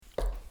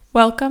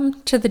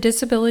Welcome to the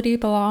Disability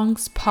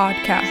Belongs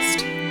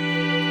podcast.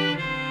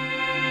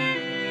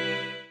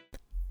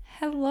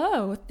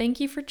 Hello, thank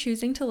you for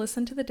choosing to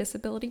listen to the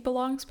Disability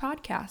Belongs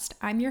podcast.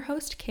 I'm your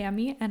host,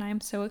 Cami, and I'm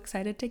so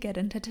excited to get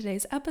into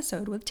today's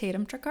episode with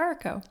Tatum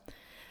Tricarico.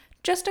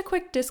 Just a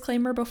quick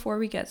disclaimer before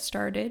we get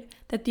started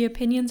that the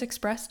opinions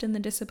expressed in the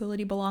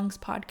Disability Belongs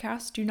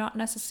podcast do not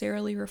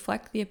necessarily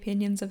reflect the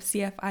opinions of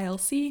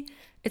CFILC,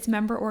 its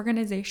member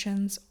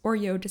organizations, or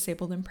Yo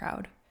Disabled and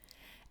Proud.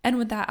 And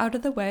with that out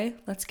of the way,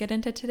 let's get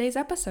into today's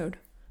episode.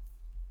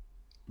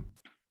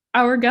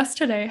 Our guest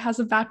today has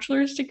a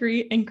bachelor's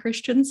degree in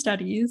Christian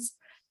Studies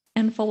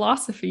and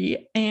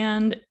philosophy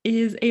and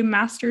is a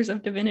Master's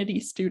of Divinity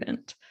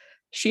student.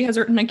 She has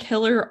written a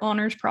killer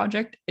honors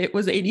project, it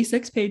was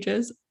 86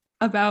 pages,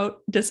 about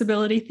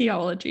disability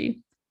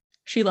theology.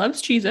 She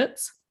loves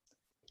Cheez-Its,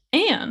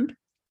 and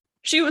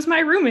she was my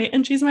roommate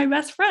and she's my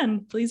best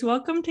friend. Please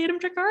welcome Tatum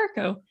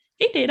Tricarico.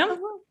 Hey, Tatum.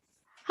 Hello.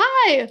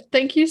 Hi,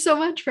 thank you so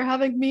much for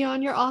having me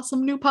on your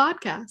awesome new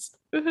podcast.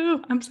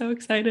 Woohoo, I'm so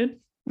excited.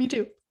 Me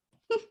too.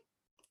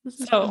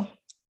 So,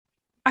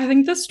 I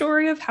think the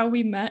story of how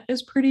we met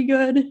is pretty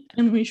good,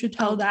 and we should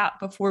tell that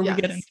before we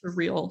get into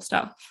real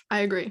stuff.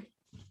 I agree.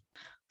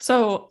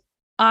 So,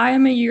 I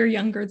am a year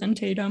younger than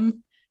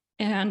Tatum,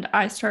 and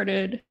I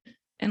started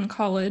in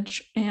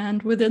college,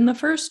 and within the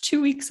first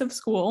 2 weeks of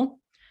school,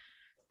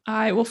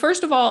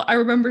 first of all, I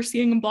remember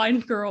seeing a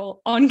blind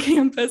girl on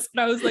campus,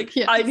 and I was like,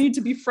 yes. I need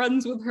to be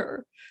friends with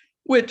her,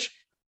 which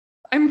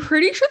I'm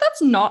pretty sure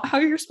that's not how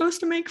you're supposed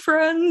to make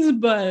friends,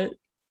 but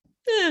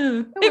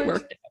it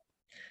worked out.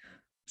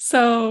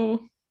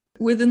 So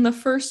within the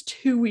first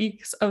 2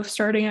 weeks of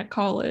starting at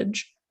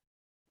college,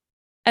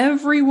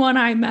 everyone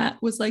I met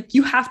was like,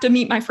 you have to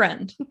meet my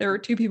friend. There were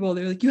two people,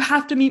 they were like, you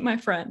have to meet my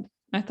friend.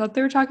 And I thought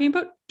they were talking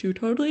about two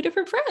totally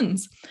different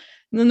friends.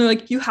 And then they're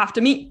like, you have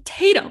to meet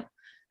Tatum.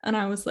 And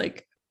I was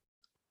like,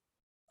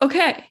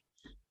 okay.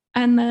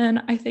 And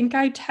then I think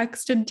I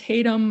texted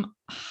Tatum,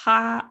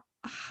 hi,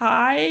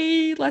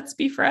 let's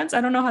be friends.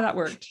 I don't know how that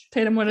worked.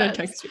 Tatum, what did I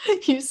text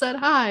you? You said,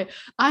 hi,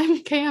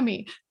 I'm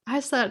Cami. I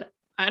said,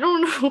 I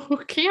don't know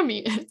who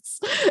Cami is.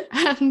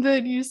 And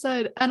then you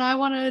said, and I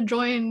want to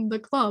join the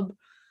club.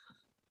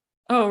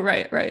 Oh,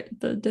 right.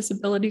 The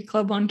disability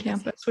club on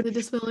campus. The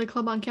disability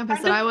club on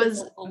campus that I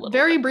was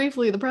very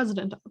briefly the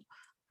president of.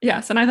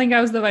 Yes, and I think I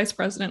was the vice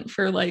president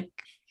for like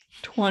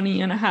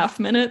 20 and a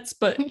half minutes,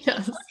 but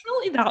yes.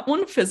 Unfortunately that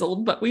one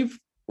fizzled, but we've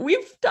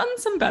done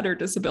some better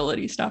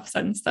disability stuff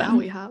since then. Yeah,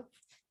 we have.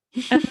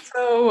 And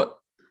so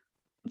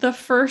the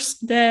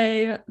first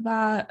day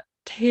that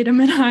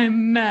Tatum and I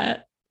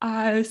met,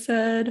 I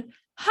said,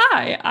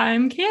 hi,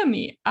 I'm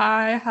Cami.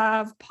 I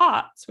have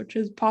POTS, which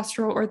is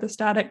postural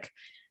orthostatic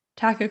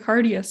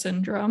tachycardia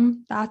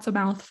syndrome. That's a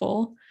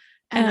mouthful.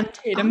 And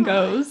Tatum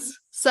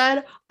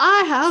said,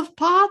 I have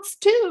POTS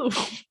too.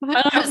 And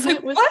I was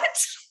like,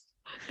 what?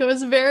 It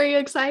was very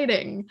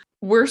exciting.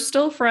 We're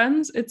still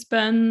friends. It's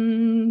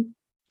been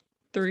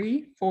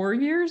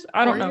 3-4 years.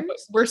 I don't know, but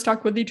we're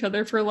stuck with each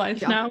other for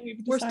life now.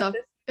 We're stuck.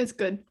 It's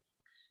good.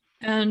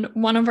 And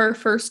one of our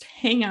first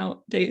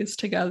hangout days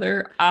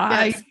together,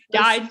 I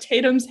dyed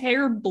Tatum's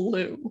hair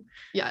blue.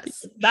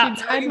 Yes,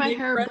 that's dyed my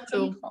hair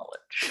blue.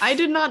 I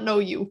did not know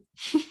you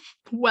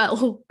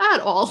well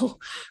at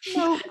all.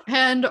 No.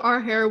 And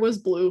our hair was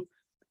blue.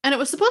 And it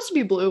was supposed to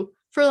be blue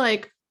for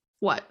like,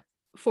 what,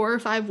 4 or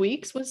 5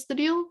 weeks was the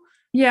deal?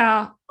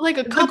 Yeah. Like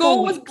a couple The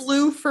goal weeks. was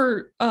blue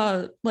for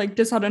like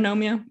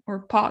dysautonomia or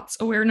POTS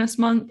awareness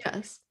month.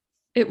 Yes.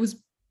 It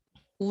was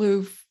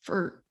blue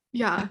for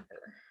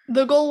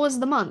the goal was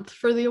the month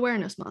for the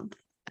awareness month.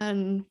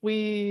 And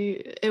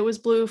it was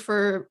blue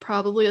for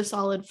probably a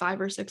solid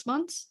 5 or 6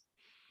 months.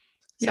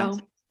 So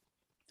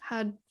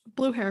had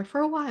blue hair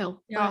for a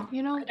while. Yeah.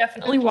 But, I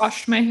definitely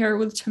washed my hair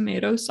with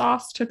tomato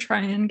sauce to try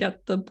and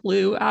get the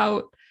blue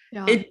out.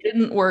 Yeah. It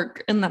didn't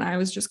work. And then I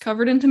was just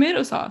covered in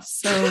tomato sauce.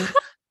 So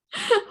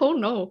oh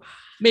no.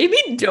 Maybe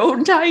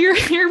don't dye your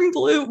hair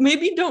blue.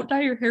 Maybe don't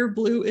dye your hair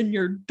blue in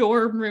your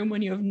dorm room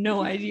when you have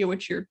no idea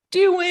what you're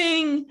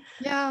doing.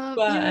 Yeah,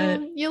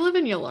 but you live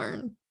and you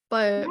learn.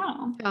 But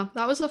yeah,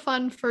 that was a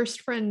fun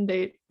first friend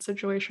date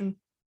situation.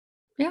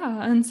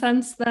 Yeah, and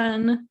since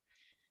then,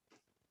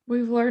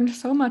 we've learned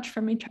so much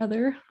from each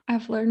other.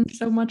 I've learned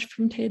so much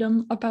from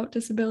Tatum about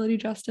disability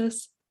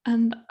justice,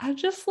 and I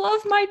just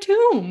love my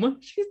tomb.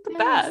 She's the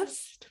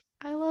best.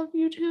 I love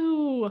you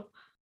too.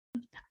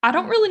 I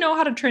don't really know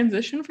how to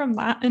transition from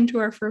that into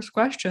our first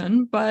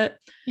question, but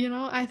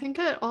I think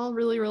it all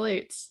really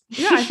relates.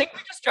 Yeah, I think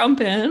we just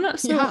jump in.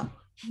 So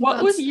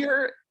what was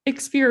your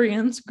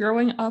experience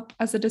growing up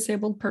as a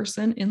disabled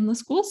person in the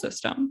school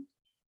system?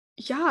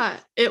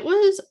 Yeah, it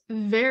was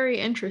very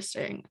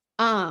interesting.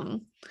 So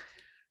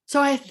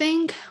I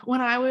think when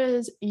I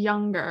was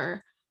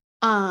younger,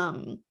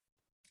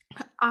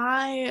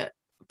 I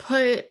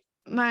put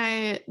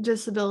my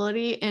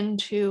disability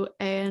into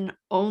an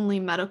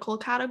only medical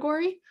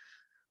category.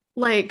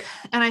 And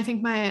I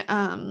think my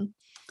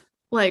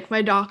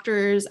my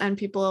doctors and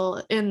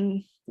people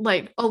in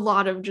like a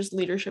lot of just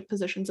leadership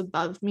positions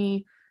above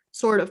me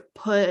sort of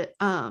put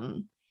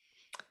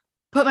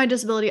my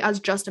disability as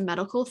just a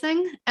medical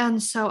thing.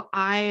 And so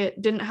I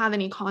didn't have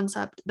any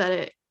concept that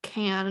it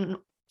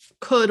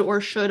could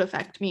or should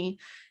affect me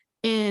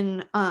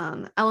in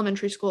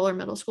elementary school or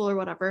middle school or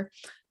whatever.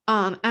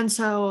 And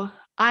so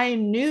I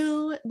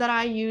knew that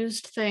I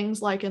used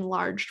things like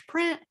enlarged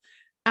print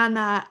and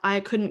that I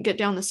couldn't get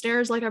down the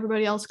stairs like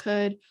everybody else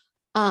could.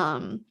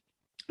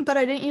 But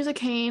I didn't use a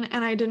cane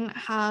and I didn't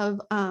have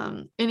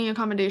any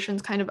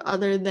accommodations kind of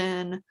other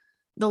than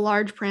the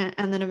large print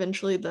and then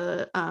eventually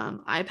the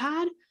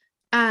iPad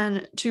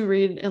and to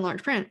read in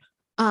large print.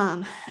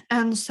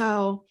 And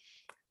so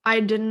I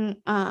didn't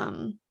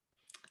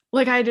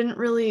I didn't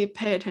really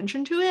pay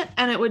attention to it,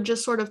 and it would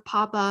just sort of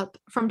pop up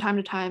from time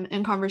to time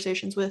in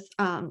conversations with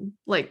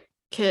like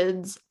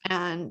kids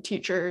and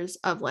teachers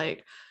of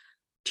like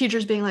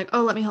teachers being like,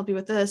 oh, let me help you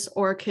with this,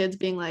 or kids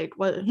being like,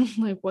 what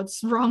like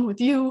what's wrong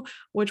with you,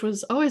 which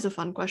was always a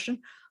fun question.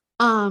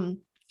 um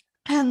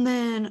and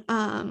then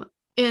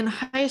in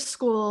high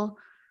school,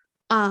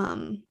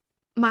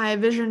 my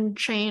vision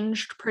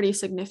changed pretty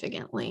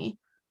significantly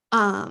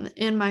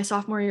in my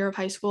sophomore year of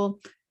high school,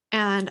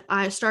 and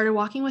I started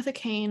walking with a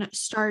cane,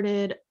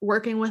 started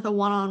working with a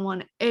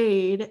one-on-one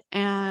aide,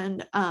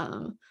 and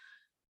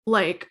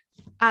like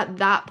at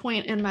that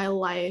point in my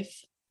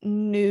life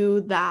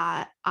knew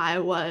that I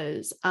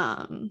was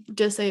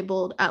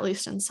disabled, at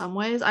least in some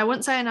ways. I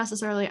wouldn't say I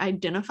necessarily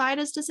identified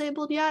as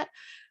disabled yet,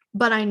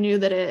 but I knew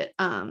that it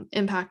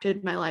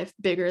impacted my life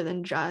bigger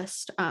than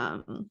just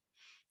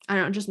I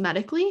don't know, just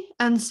medically.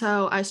 And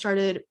so I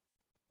started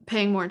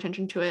paying more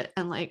attention to it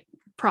and like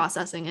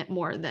processing it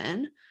more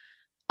then.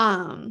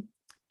 Um,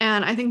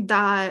 and I think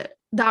that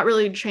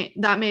really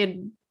changed, that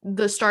made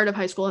the start of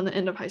high school and the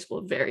end of high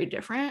school very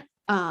different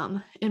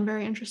in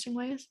very interesting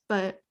ways.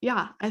 But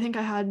yeah, I think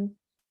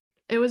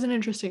it was an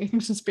interesting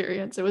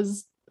experience. It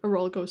was a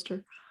roller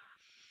coaster.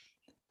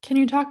 Can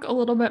you talk a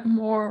little bit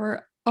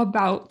more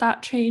about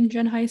that change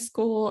in high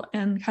school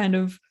and kind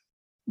of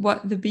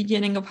what the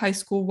beginning of high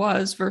school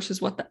was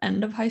versus what the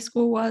end of high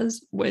school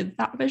was with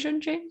that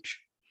vision change?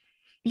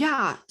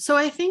 Yeah. So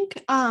I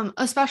think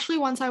especially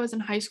once I was in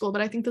high school,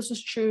 but I think this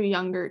was true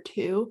younger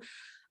too.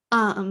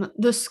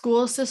 The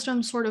school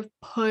system sort of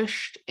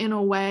pushed in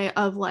a way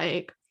of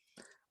like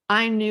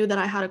I knew that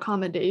I had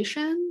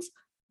accommodations,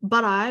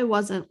 but I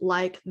wasn't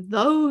like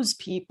those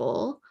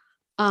people,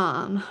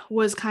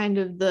 was kind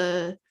of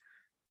the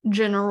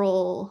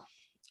general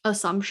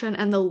assumption,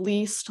 and the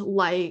least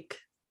like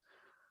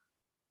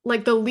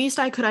the least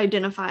I could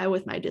identify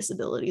with my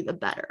disability, the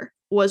better,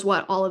 was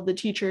what all of the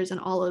teachers and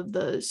all of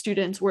the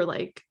students were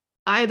like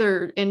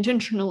either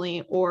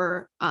intentionally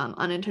or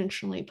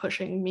unintentionally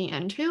pushing me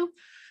into.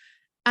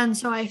 And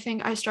so I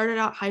think I started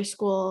out high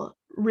school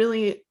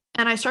really,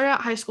 and I started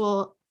out high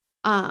school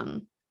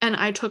and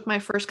I took my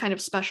first kind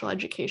of special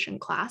education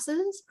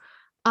classes.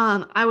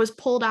 I was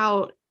pulled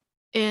out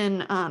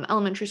in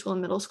elementary school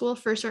and middle school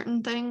for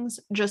certain things,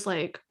 just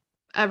like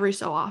every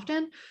so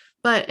often.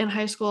 But in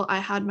high school, I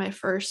had my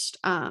first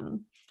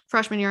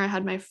freshman year, I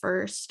had my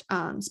first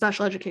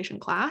special education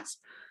class.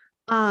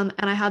 And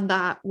I had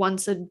that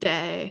once a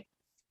day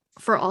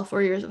for all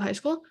 4 years of high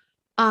school.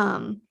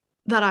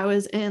 That I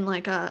was in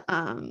like a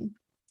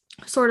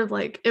sort of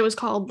like, it was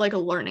called like a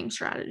learning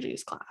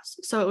strategies class.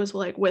 So it was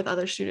like with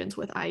other students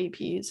with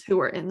IEPs who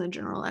were in the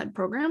general ed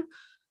program.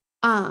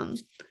 Um,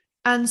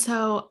 and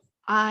so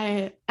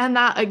and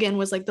that again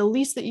was like the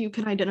least that you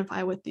can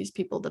identify with these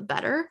people, the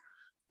better.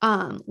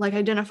 Like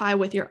identify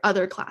with your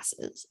other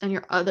classes and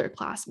your other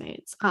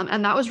classmates.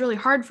 And that was really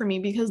hard for me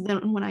because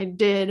then when I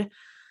did,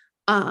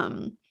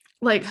 when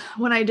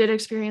I did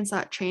experience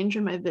that change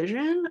in my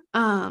vision,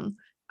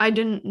 I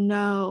didn't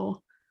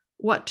know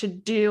what to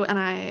do. And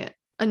I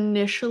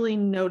initially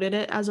noted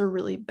it as a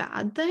really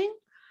bad thing.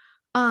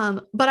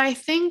 But I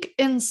think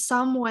in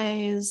some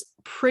ways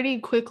pretty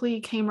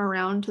quickly came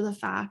around to the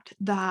fact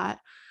that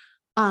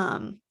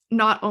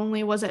not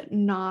only was it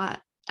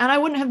not, and I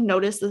wouldn't have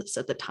noticed this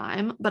at the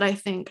time, but I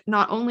think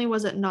not only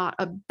was it not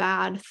a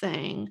bad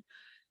thing,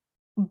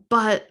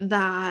 but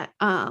that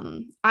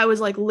I was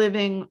like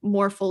living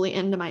more fully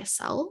into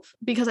myself,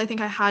 because I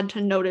think I had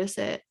to notice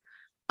it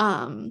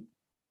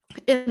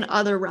in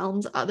other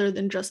realms other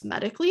than just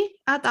medically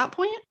at that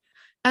point.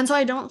 And so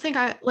I don't think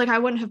I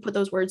wouldn't have put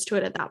those words to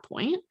it at that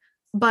point,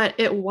 but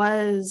it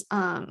was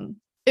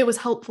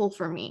helpful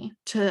for me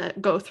to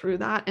go through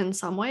that in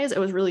some ways. It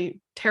was really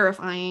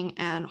terrifying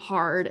and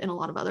hard in a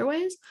lot of other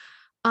ways.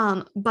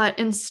 But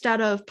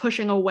instead of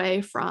pushing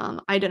away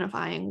from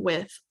identifying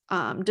with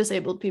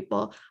disabled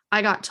people,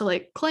 I got to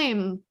like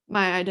claim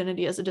my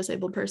identity as a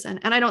disabled person.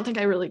 And I don't think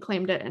I really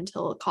claimed it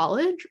until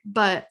college,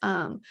 but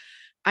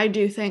I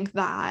do think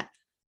that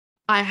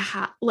I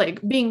had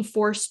like being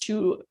forced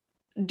to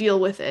deal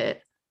with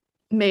it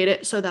made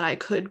it so that I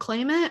could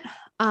claim it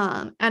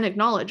and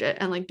acknowledge it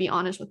and like be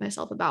honest with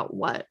myself about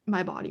what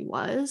my body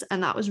was.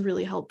 And that was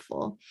really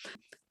helpful.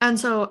 And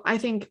so I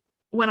think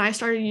when I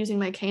started using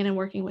my cane and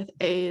working with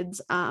aides,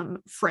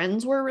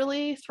 friends were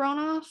really thrown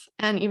off,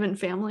 and even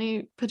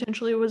family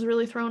potentially was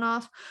really thrown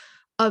off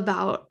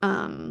about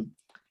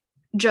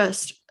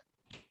just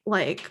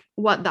like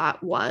what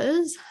that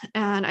was.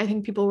 And I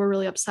think people were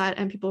really upset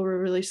and people were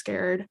really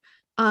scared,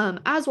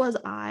 as was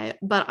I.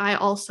 But I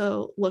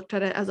also looked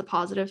at it as a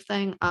positive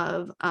thing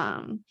of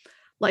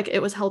like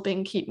it was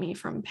helping keep me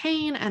from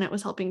pain and it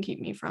was helping keep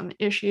me from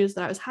issues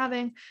that I was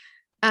having.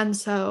 And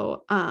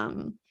so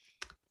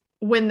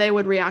when they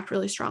would react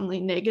really strongly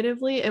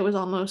negatively, it was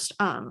almost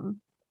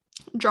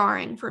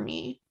jarring for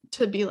me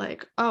to be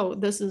like, oh,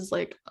 this is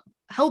like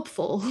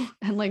helpful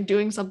and like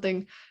doing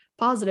something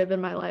positive in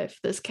my life,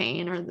 this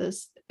cane or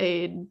this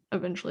aid.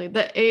 Eventually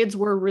the aids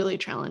were really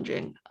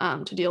challenging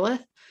to deal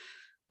with,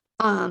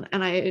 and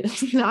I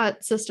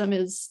that system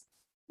is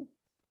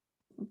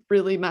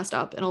really messed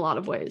up in a lot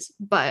of ways.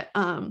 But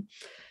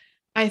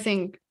I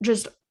think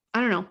just,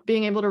 I don't know,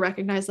 being able to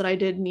recognize that I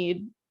did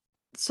need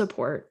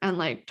support and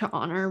like to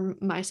honor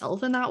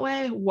myself in that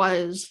way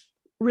was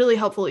really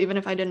helpful, even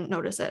if I didn't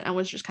notice it and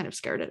was just kind of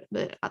scared of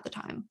it at the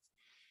time.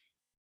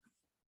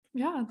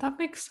 Yeah, that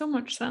makes so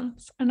much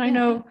sense. And I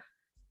know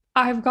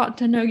I've got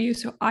to know you,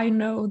 so I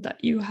know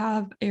that you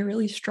have a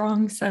really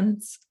strong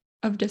sense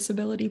of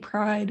disability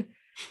pride.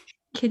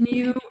 Can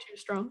you too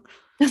strong?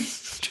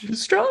 Too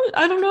strong?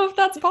 I don't know if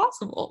that's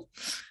possible.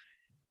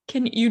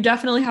 Can you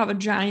definitely have a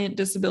giant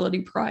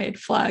disability pride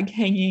flag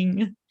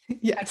hanging?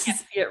 Yes. I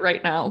can't see it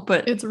right now,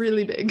 but it's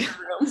really big.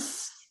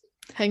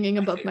 Hanging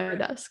above my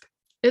desk.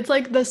 It's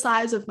like the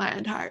size of my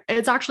entire,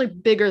 it's actually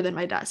bigger than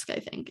my desk, I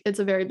think. It's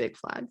a very big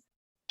flag.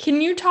 Can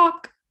you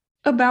talk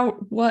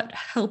about what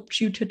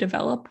helped you to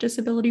develop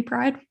disability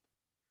pride?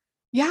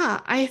 Yeah,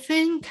 I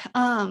think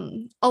a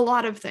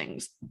lot of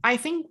things. I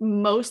think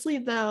mostly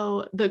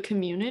though the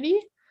community.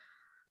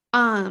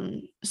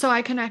 So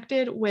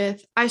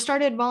I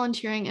started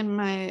volunteering in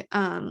my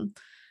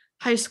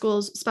high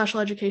school's special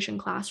education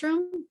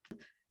classroom.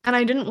 And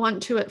I didn't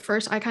want to at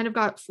first. I kind of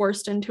got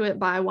forced into it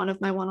by one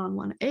of my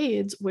one-on-one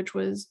aides, which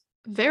was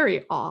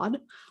very odd.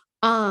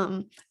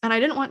 And I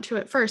didn't want to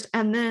at first.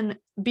 And then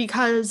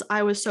because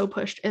I was so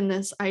pushed in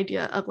this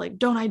idea of like,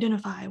 don't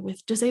identify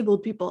with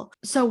disabled people.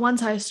 So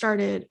once I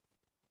started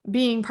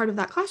being part of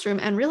that classroom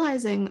and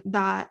realizing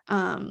that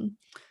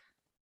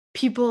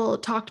people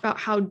talked about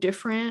how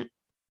different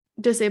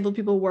disabled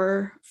people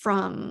were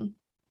from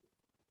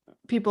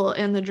people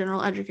in the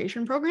general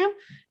education program,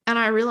 and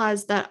I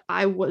realized that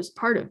I was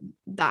part of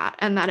that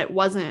and that it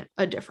wasn't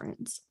a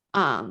difference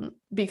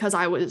because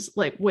I was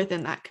like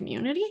within that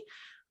community,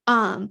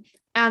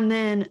 and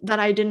then that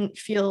I didn't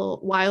feel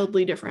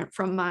wildly different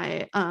from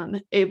my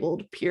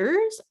abled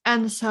peers.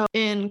 And so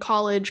in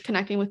college,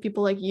 connecting with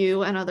people like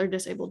you and other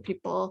disabled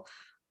people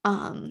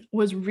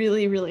was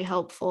really, really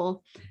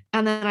helpful.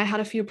 And then I had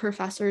a few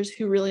professors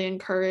who really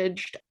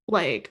encouraged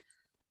like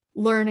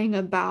learning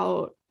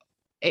about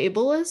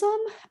ableism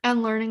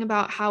and learning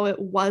about how it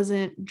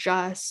wasn't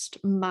just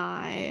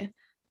my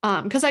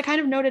because I kind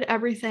of noted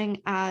everything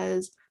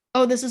as,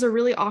 oh, this is a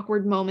really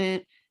awkward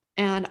moment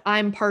and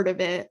I'm part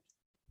of it,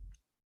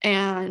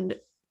 and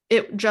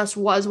it just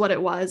was what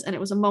it was, and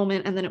it was a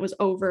moment and then it was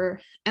over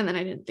and then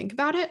I didn't think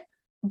about it.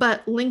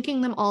 But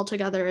linking them all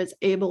together as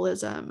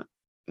ableism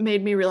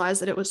made me realize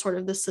that it was sort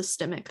of this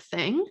systemic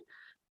thing.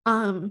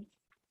 And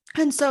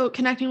so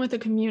connecting with the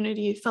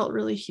community felt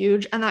really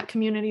huge. And that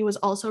community was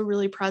also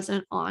really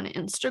present on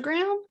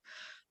Instagram.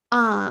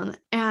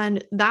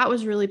 And that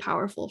was really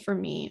powerful for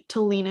me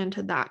to lean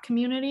into that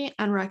community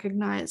and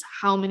recognize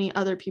how many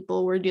other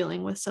people were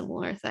dealing with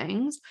similar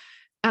things.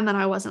 And then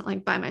I wasn't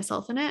like by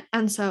myself in it.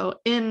 And so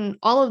in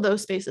all of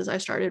those spaces, I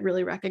started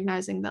really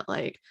recognizing that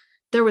like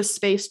there was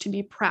space to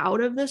be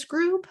proud of this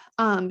group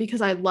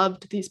because I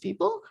loved these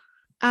people.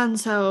 And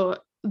so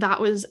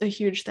that was a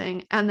huge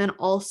thing. And then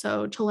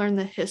also to learn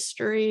the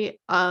history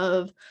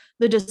of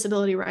the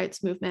disability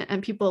rights movement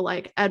and people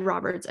like Ed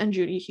Roberts and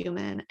Judy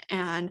Heumann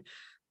and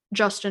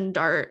Justin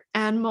Dart,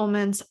 and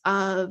moments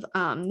of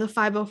the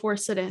 504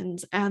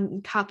 sit-ins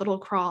and Capitol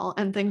Crawl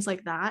and things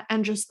like that,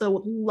 and just the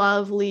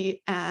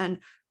lovely and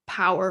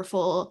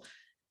powerful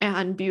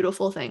and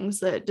beautiful things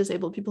that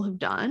disabled people have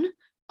done.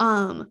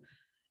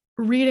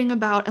 Reading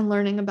about and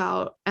learning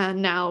about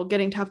and now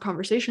getting to have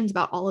conversations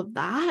about all of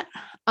that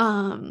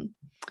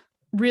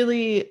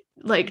really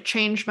like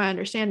changed my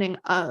understanding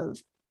of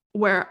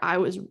where I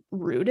was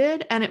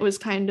rooted. And it was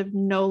kind of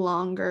no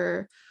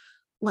longer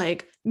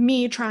like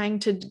me trying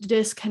to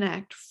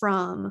disconnect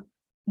from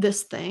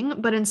this thing,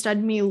 but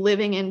instead me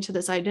living into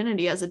this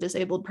identity as a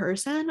disabled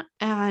person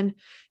and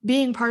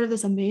being part of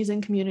this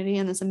amazing community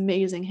and this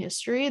amazing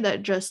history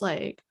that just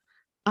like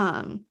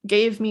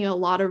gave me a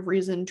lot of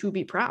reason to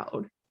be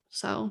proud.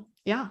 So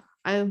yeah,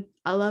 I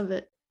love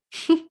it.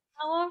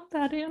 I love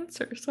that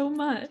answer so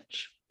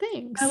much.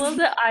 Thanks. I love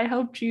that I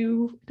helped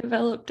you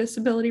develop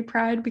disability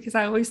pride because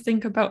I always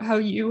think about how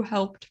you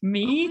helped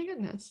me. Oh my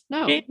goodness.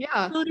 No,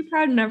 yeah. Disability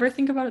pride, never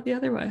think about it the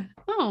other way.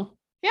 Oh,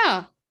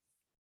 yeah.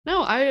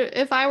 No,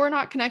 if I were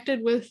not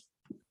connected with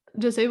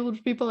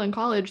disabled people in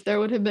college, there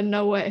would have been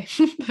no way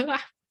that I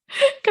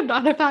could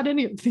not have had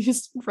any of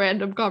these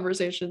random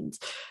conversations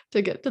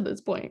to get to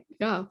this point.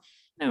 Yeah.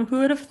 No, who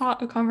would have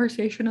thought a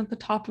conversation at the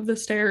top of the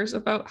stairs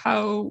about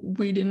how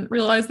we didn't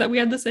realize that we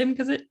had the same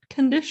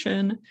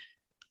condition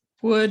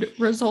would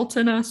result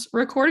in us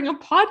recording a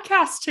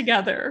podcast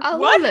together? I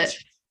love it.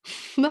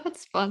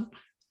 That's fun.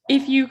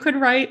 If you could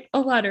write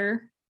a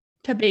letter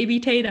to baby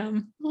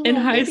Tatum in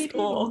high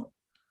school, Tatum,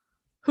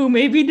 who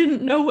maybe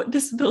didn't know what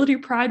disability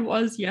pride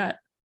was yet,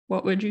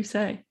 what would you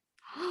say?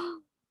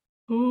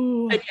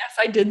 Ooh. And yes,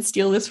 I did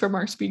steal this from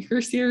our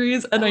speaker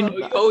series, and I know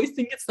you always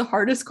think it's the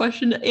hardest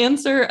question to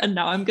answer, and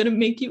now I'm going to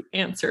make you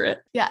answer it.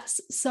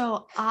 Yes.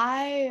 So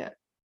I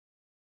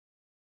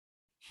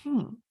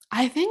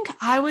think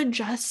I would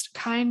just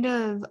kind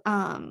of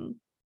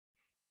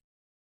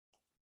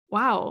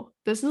wow,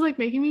 this is like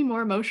making me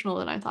more emotional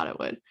than I thought it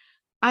would.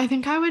 I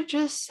think I would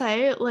just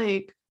say,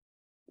 like,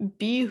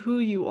 be who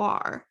you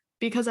are,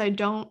 because I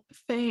don't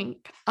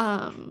think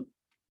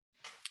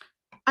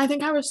I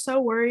think I was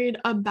so worried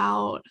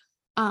about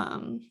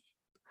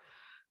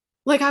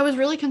like, I was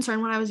really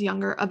concerned when I was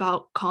younger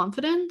about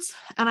confidence,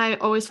 and I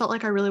always felt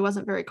like I really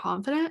wasn't very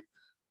confident.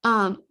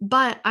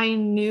 But I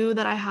knew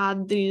that I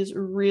had these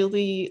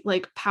really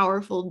like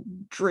powerful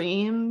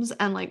dreams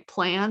and like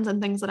plans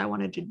and things that I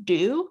wanted to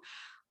do.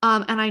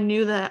 And I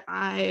knew that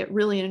I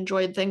really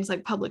enjoyed things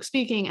like public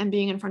speaking and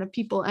being in front of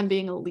people and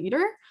being a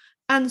leader.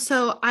 And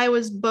so I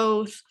was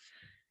both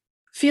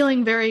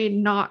feeling very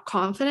not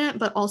confident,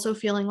 but also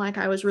feeling like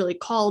I was really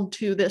called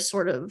to this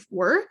sort of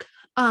work.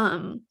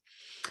 And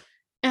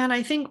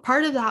I think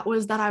part of that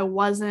was that I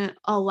wasn't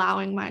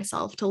allowing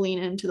myself to lean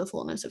into the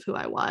fullness of who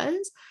I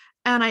was.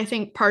 And I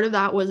think part of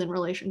that was in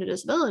relation to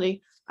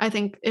disability. I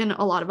think in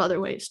a lot of other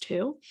ways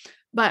too.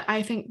 But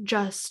I think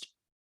just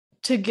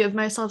to give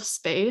myself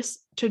space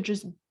to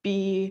just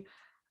be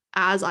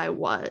as I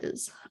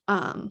was.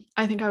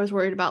 I think I was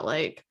worried about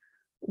like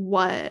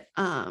what,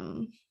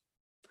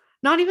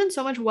 not even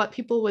so much what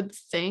people would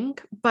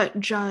think, but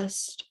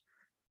just,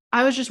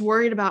 I was just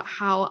worried about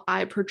how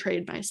I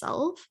portrayed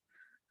myself.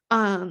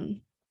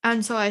 And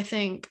so I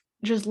think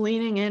just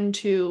leaning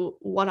into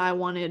what I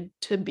wanted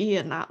to be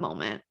in that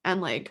moment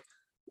and like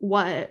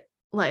what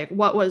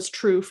was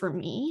true for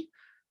me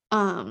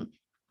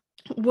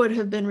would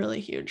have been really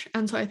huge.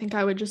 And so I think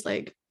I would just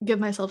like give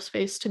myself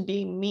space to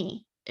be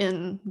me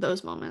in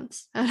those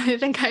moments. And I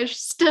think I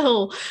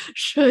still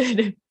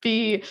should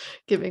be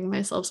giving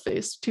myself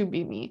space to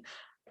be me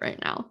right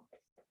now.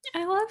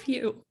 I love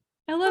you.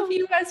 I love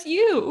you as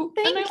you.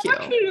 Thank you. I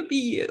want you to be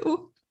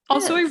you.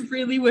 Also, I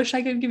really wish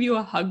I could give you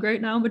a hug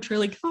right now, but you're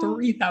like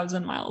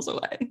 3,000 miles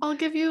away. I'll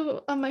give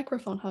you a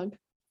microphone hug.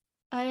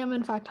 I am,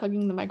 in fact,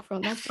 hugging the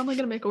microphone. That's probably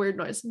going to make a weird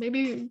noise.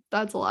 Maybe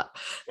that's a lot.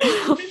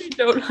 Maybe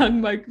don't hug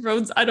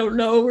microphones. I don't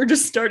know. We're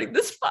just starting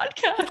this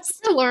podcast.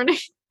 We're learning.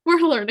 We're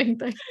learning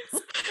things.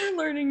 We're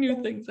learning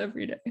new things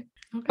every day.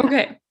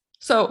 Okay.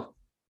 So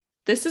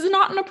this is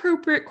not an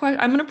appropriate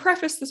question. I'm going to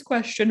preface this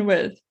question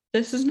with,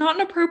 this is not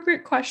an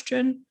appropriate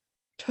question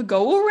to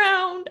go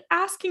around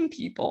asking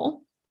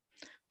people,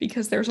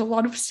 because there's a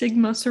lot of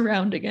stigma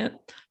surrounding it.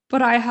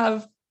 But I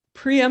have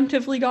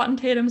preemptively gotten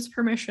Tatum's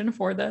permission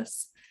for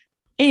this.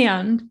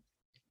 And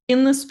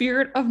in the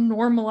spirit of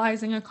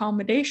normalizing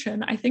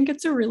accommodation, I think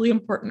it's a really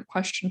important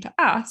question to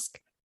ask.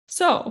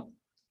 So,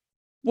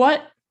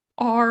 what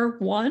are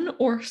one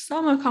or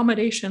some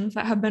accommodations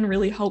that have been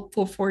really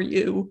helpful for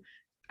you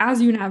as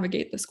you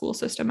navigate the school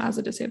system as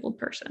a disabled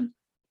person?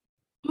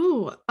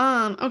 Ooh,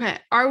 okay.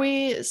 Are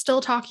we still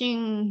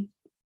talking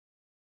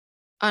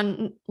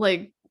on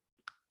like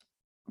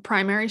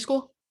primary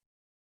school?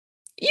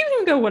 You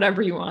can go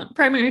whatever you want.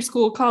 Primary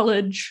school,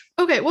 college.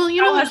 Okay, well,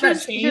 you know what?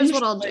 Here's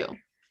what I'll do.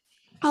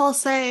 I'll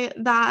say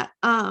that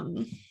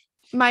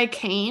my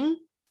cane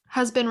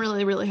has been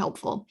really, really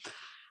helpful.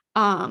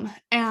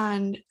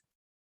 And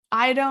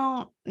I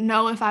don't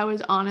know if I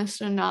was honest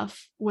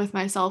enough with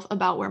myself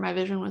about where my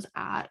vision was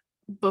at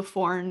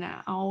before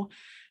now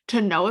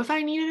to know if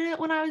I needed it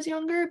when I was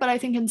younger, but I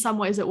think in some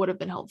ways it would have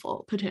been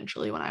helpful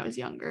potentially when I was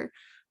younger.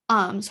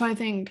 So I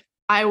think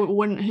I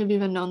wouldn't have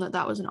even known that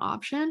that was an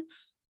option,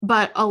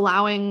 but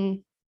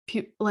allowing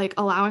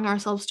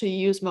ourselves to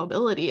use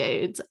mobility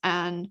aids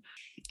and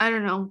I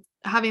don't know,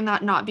 having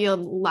that not be a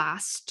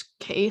last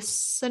case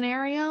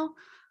scenario,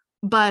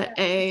 but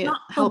a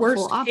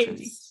helpful option.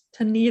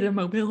 To need a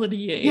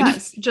mobility aid.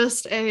 Yes,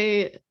 just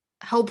a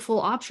helpful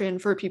option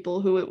for people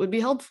who it would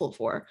be helpful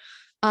for.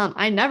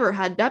 I never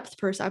had depth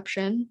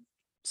perception,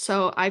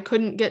 so I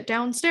couldn't get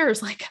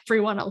downstairs like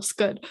everyone else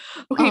could.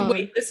 Okay,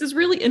 wait, this is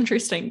really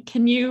interesting.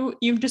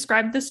 You've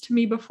described this to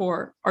me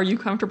before. Are you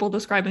comfortable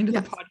describing to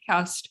the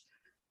podcast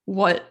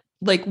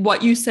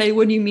what you say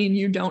when you mean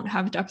you don't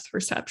have depth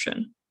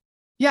perception?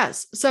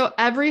 Yes. So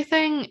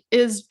everything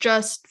is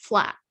just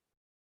flat.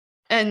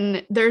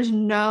 And there's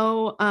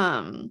no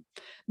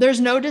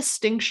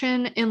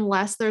distinction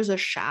unless there's a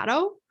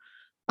shadow.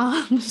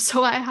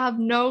 So I have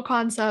no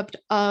concept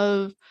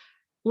of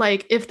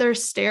like if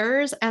there's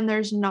stairs and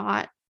there's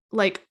not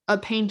like a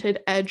painted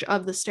edge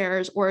of the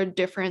stairs or a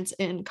difference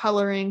in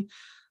coloring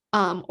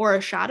or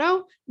a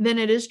shadow, then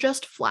it is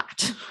just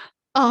flat.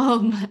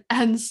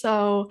 And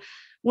so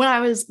when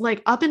I was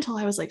like up until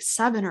I was like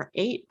 7 or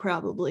 8,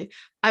 probably,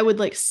 I would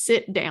like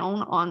sit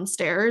down on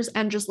stairs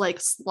and just like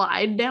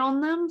slide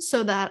down them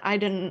so that I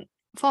didn't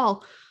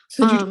fall.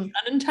 So you just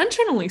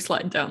unintentionally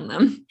slide down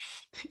them?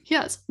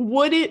 Yes.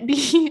 Would it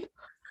be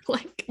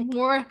like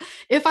more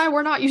if I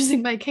were not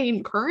using my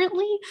cane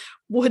currently?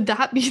 Would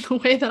that be the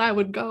way that I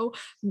would go?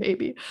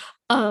 Maybe.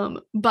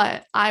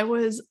 But I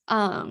was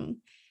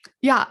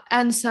yeah,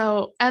 and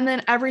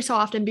then every so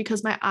often,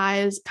 because my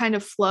eyes kind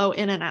of flow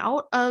in and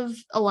out of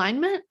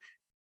alignment,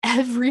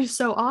 every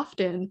so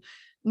often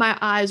my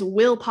eyes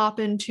will pop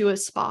into a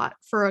spot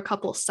for a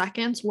couple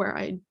seconds where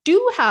I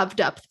do have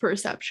depth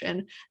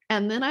perception,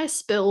 and then I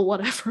spill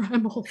whatever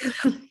I'm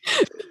holding.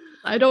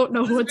 I don't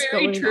know what's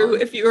very going true.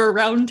 on. If you're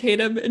around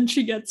Tatum and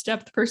she gets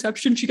depth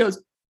perception, she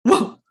goes,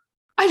 "Whoa,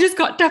 I just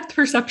got depth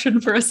perception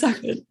for a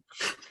second."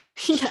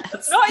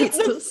 Yes,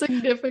 it's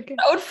significant.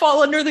 That would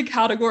fall under the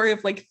category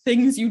of like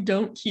things you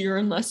don't hear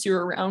unless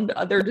you're around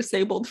other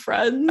disabled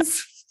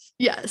friends.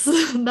 Yes,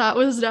 that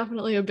was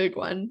definitely a big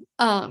one.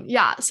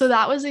 Yeah, so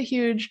that was a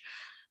huge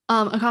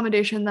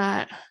accommodation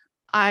that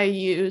I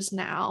use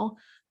now.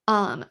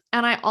 And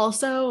I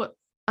also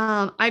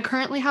I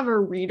currently have a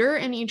reader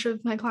in each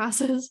of my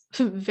classes,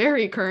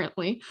 very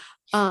currently.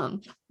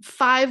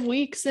 5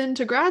 weeks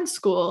into grad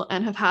school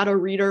and have had a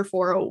reader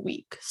for a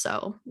week.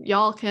 So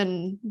y'all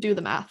can do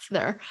the math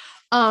there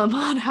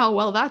on how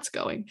well that's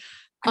going.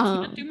 I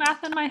can't do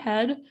math in my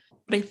head,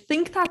 but I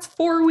think that's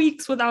 4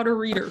 weeks without a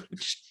reader,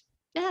 which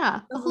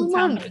yeah, a whole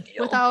month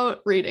without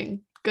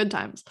reading. Good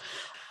times.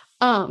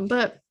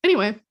 But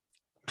anyway,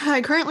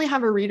 I currently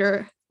have a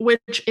reader,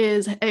 which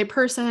is a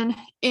person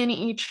in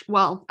each,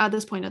 well, at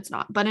this point it's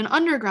not, but in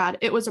undergrad,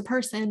 it was a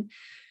person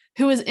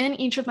who was in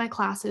each of my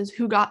classes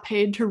who got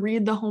paid to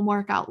read the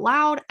homework out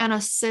loud and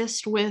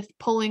assist with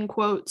pulling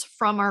quotes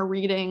from our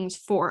readings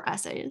for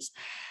essays.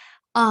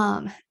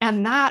 And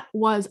that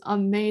was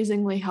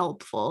amazingly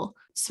helpful,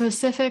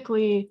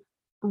 specifically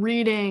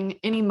reading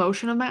any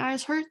motion of my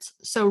eyes hurts.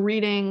 So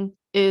reading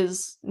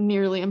is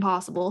nearly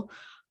impossible.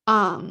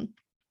 And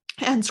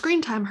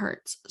screen time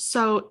hurts.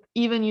 So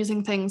even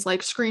using things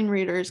like screen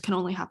readers can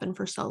only happen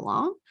for so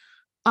long.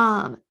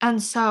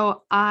 And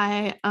so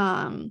I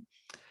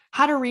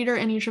had a reader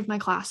in each of my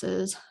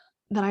classes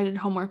that I did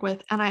homework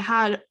with, and I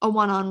had a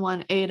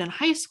one-on-one aide in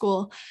high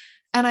school.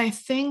 And I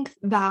think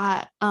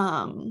that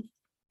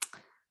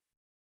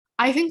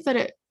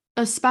it,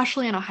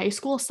 especially in a high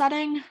school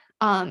setting,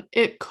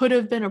 it could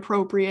have been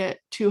appropriate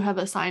to have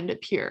assigned a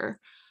peer,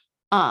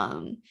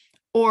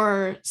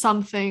 or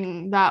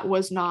something that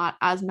was not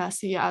as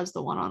messy as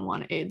the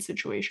one-on-one aid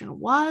situation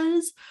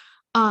was.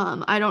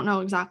 I don't know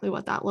exactly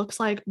what that looks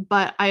like,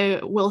 but I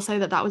will say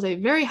that that was a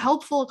very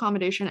helpful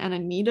accommodation and a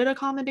needed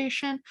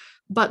accommodation.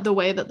 But the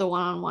way that the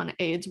one-on-one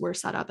aids were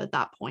set up at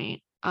that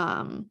point,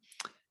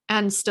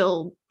 and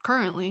still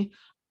currently,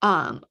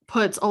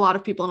 puts a lot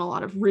of people in a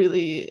lot of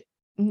really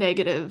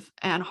negative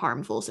and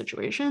harmful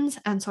situations.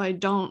 And so I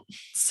don't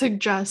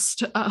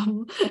suggest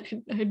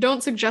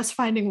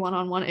finding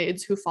one-on-one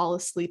aides who fall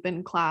asleep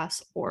in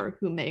class or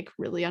who make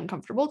really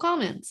uncomfortable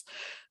comments.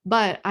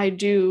 But I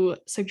do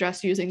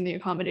suggest using the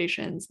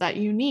accommodations that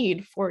you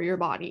need for your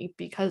body,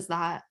 because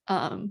that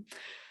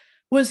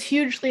was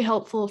hugely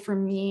helpful for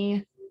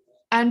me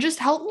and just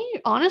helped me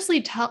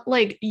honestly tell,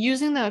 like,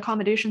 using the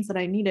accommodations that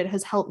I needed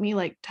has helped me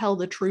like tell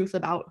the truth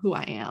about who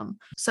I am.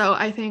 So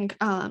I think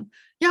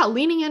yeah,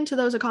 leaning into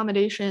those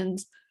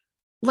accommodations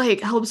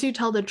like helps you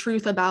tell the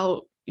truth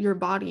about your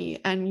body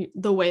and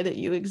the way that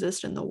you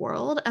exist in the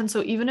world. And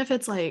so even if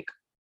it's like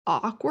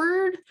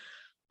awkward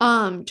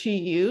to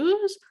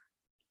use,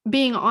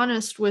 being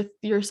honest with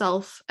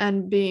yourself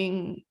and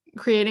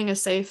creating a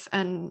safe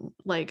and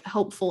like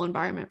helpful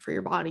environment for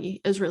your body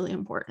is really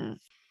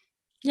important.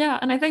 Yeah,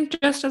 and I think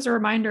just as a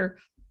reminder,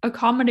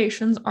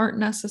 accommodations aren't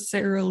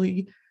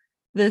necessarily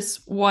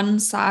this one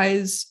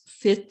size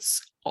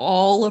fits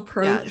all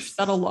approach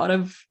that a lot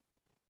of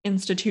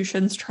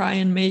institutions try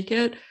and make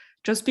it.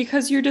 Just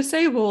because you're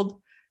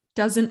disabled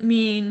doesn't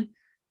mean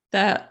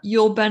that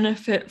you'll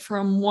benefit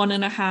from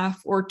 1.5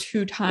 or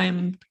 2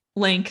 time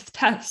length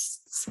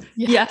tests.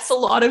 Yes, a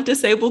lot of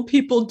disabled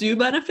people do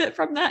benefit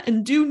from that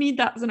and do need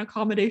that as an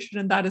accommodation,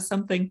 and that is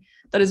something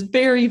that is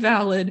very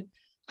valid.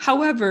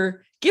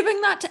 However,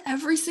 giving that to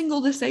every single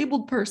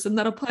disabled person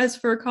that applies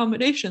for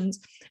accommodations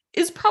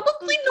is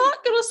probably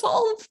not going to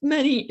solve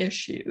many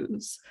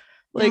issues.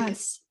 Like,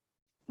 yes.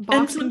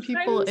 Boxing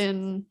people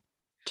in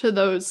to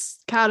those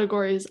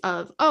categories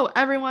of, oh,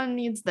 everyone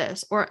needs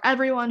this, or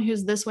everyone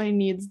who's this way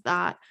needs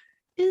that,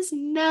 is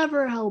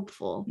never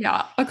helpful.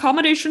 Yeah,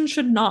 accommodation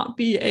should not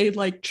be a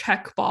like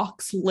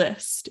checkbox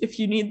list. If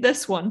you need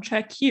this one,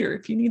 check here.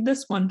 If you need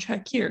this one,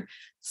 check here.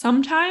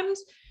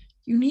 Sometimes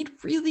you need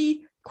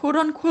really quote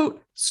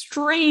unquote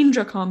strange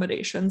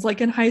accommodations.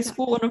 Like in high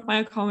school, one of my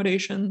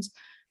accommodations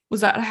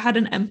was that I had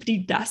an empty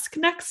desk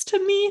next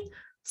to me,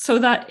 so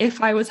that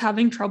if I was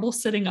having trouble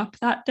sitting up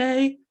that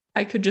day,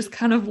 I could just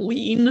kind of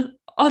lean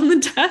on the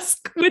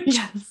desk, which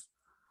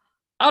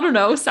I don't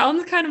know,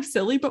 sounds kind of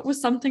silly, but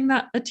was something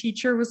that a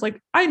teacher was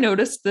like, I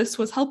noticed this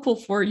was helpful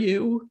for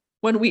you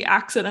when we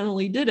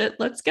accidentally did it.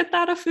 Let's get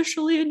that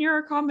officially in your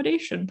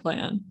accommodation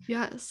plan.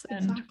 Yes,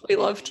 And exactly.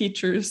 we love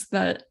teachers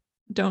that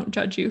don't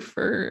judge you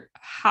for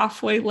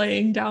halfway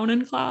laying down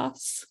in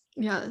class.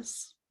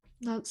 Yes,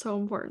 that's so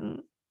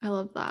important. I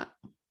love that.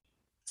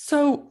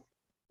 So,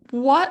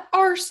 what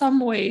are some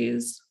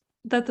ways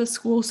that the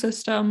school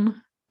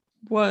system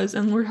was,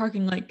 and we're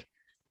talking like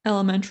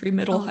elementary,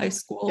 middle, high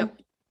school,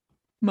 yep.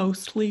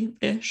 mostly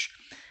ish.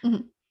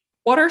 Mhm.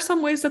 What are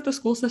some ways that the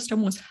school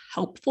system was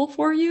helpful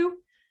for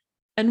you?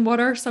 And what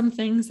are some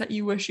things that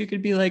you wish you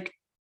could be like,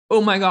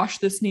 oh my gosh,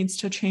 this needs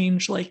to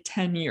change like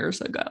 10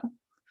 years ago?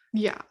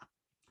 Yeah.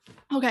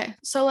 Okay,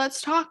 so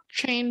let's talk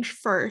change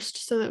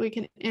first so that we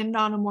can end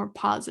on a more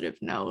positive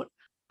note.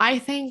 I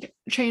think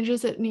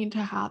changes that need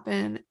to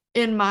happen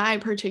in my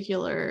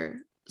particular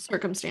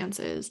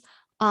circumstances,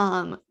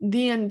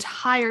 the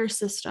entire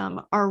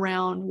system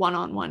around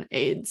one-on-one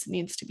aids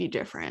needs to be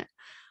different.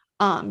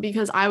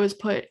 Because I was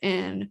put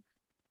in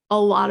a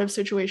lot of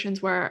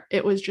situations where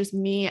it was just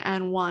me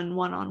and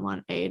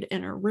one-on-one aid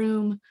in a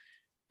room,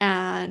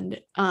 and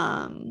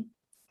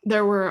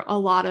there were a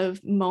lot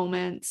of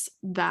moments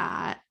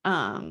that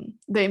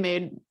they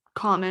made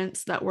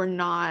comments that were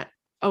not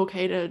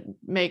okay to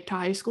make to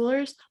high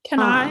schoolers. Can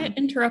I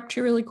interrupt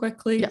you really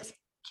quickly? Yes.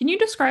 Can you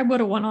describe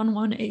what a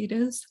one-on-one aid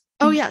is?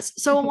 Oh, yes.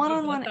 So a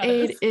one-on-one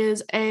aid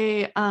is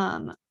a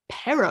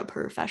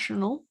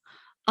paraprofessional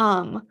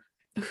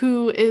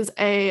who is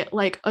a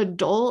like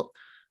adult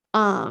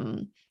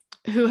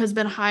who has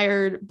been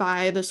hired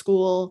by the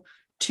school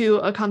to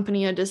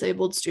accompany a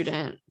disabled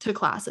student to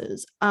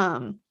classes.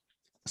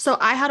 So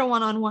I had a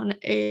one-on-one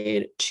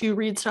aid to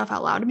read stuff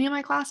out loud to me in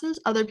my classes.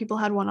 Other people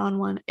had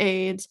one-on-one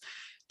aids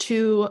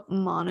to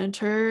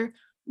monitor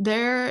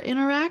their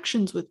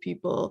interactions with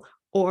people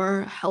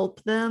or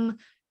help them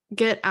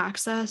get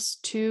access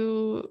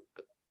to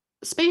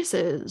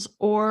spaces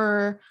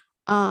or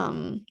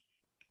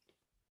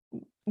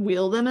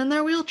wheel them in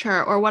their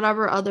wheelchair or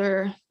whatever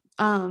other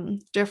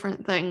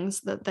different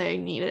things that they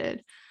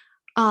needed.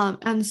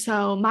 And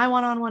so my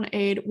one-on-one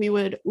aid, we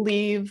would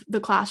leave the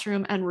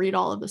classroom and read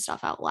all of the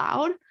stuff out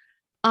loud.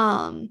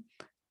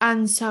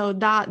 And so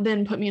that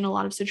then put me in a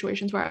lot of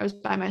situations where I was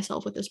by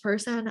myself with this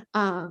person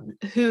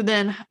who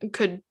then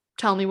could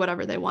tell me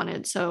whatever they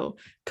wanted. So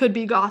could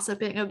be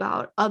gossiping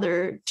about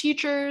other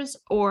teachers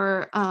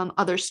or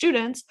other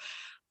students,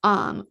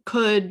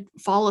 could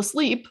fall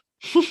asleep,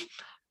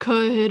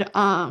 could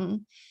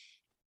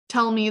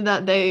tell me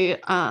that they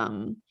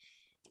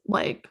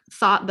like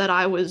thought that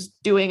I was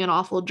doing an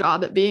awful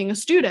job at being a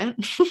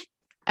student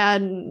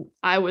and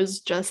I was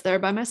just there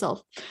by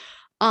myself.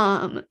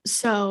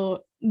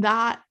 So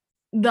that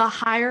the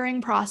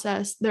hiring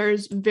process,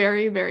 there's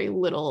very, very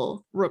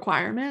little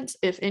requirements,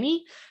 if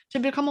any, to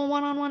become a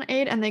one-on-one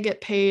aide, and they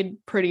get paid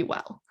pretty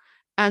well.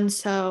 And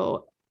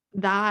so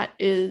that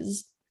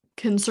is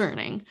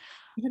concerning.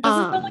 It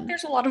doesn't feel like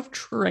there's a lot of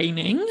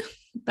training.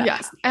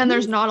 Yes, and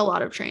there's not a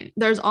lot of training.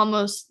 There's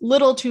almost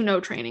little to no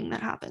training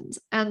that happens.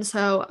 And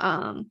so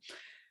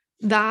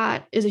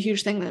that is a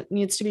huge thing that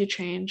needs to be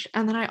changed.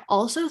 And then I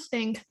also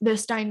think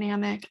this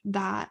dynamic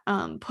that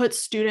puts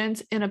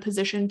students in a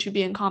position to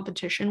be in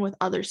competition with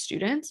other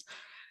students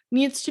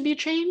needs to be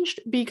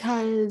changed,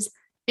 because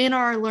in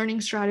our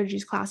learning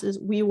strategies classes,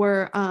 we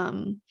were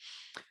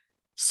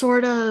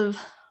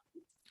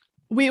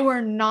we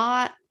were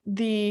not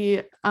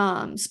the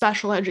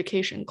special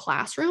education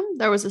classroom.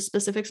 There was a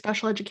specific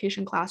special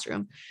education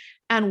classroom,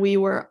 and we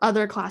were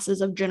other classes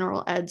of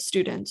general ed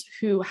students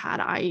who had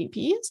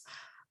IEPs.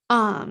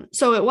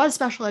 So it was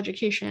special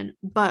education,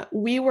 but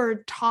we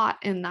were taught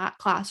in that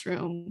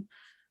classroom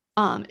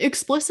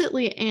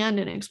explicitly and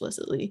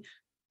inexplicitly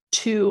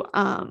to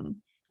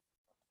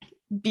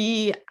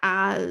be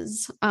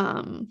as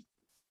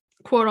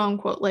quote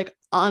unquote like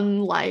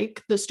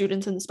unlike the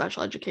students in the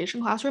special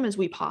education classroom as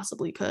we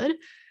possibly could.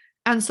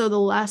 And so the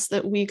less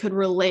that we could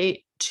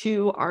relate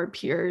to our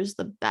peers,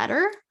 the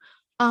better.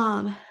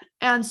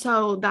 And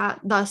so that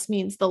thus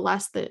means the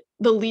least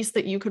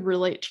that you could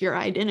relate to your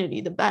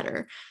identity, the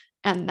better.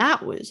 And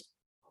that was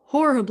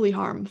horribly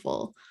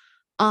harmful.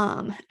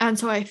 And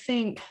so I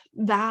think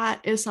that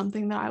is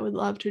something that I would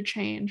love to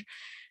change.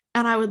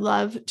 And I would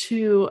love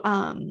to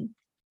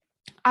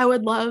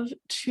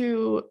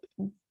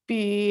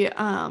be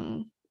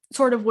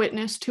sort of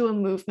witness to a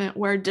movement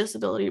where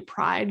disability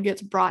pride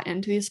gets brought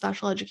into these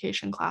special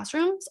education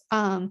classrooms,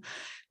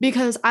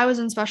 because I was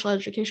in special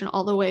education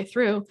all the way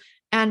through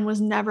and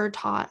was never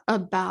taught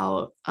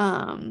about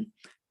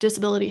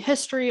disability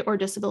history or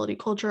disability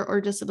culture or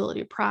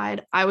disability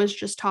pride. I was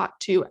just taught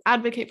to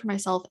advocate for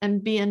myself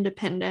and be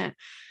independent,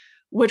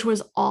 which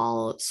was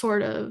all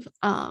sort of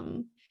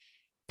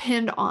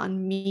pinned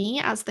on me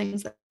as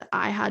things that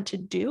I had to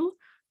do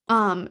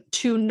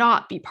to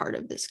not be part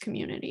of this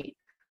community.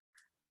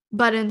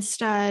 But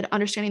instead,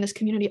 understanding this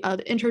community of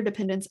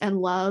interdependence and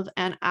love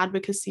and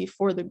advocacy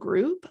for the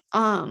group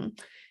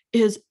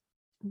is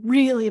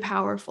really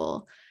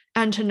powerful.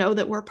 And to know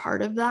that we're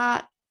part of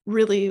that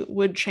really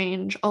would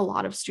change a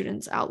lot of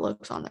students'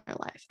 outlooks on their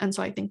life. And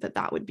so I think that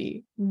that would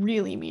be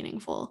really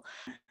meaningful.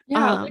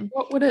 Yeah, like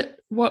what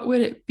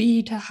would it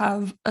be to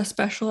have a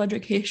special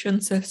education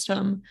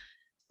system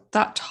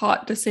that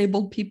taught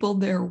disabled people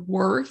their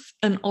worth?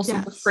 And also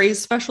the Yes.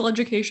 phrase special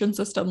education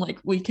system, like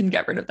we can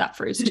get rid of that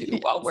phrase too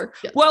while we're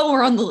Yes. while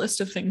we're on the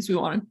list of things we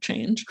want to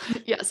change.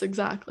 Yes,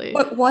 exactly.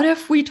 But what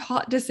if we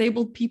taught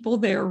disabled people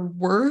their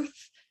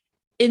worth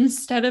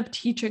instead of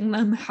teaching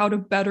them how to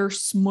better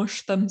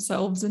smush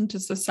themselves into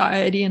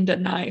society and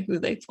deny who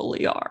they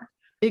fully are?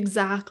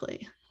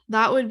 Exactly.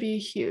 That would be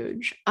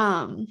huge.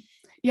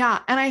 Yeah,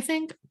 and I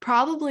think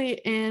probably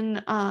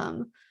in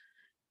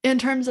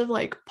terms of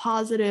like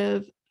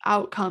positive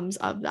outcomes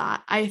of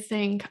that, I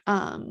think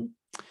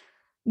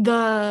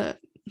the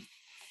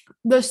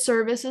the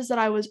services that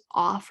I was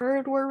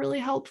offered were really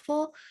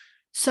helpful.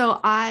 So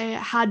I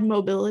had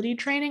mobility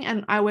training,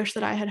 and I wish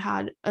that I had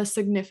had a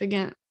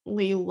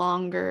significantly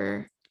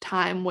longer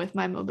time with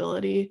my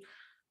mobility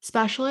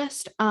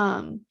specialist.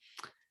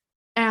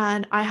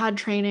 And I had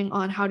training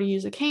on how to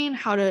use a cane,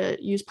 how to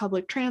use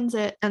public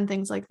transit, and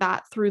things like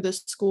that through the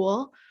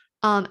school.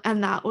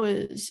 And that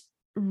was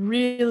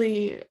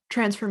really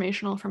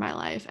transformational for my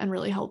life and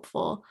really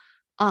helpful.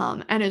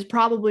 And is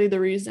probably the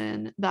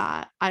reason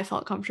that I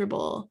felt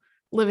comfortable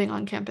living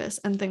on campus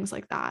and things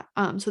like that.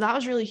 So that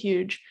was really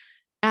huge.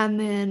 And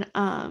then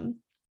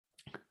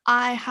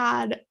I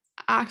had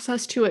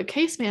access to a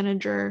case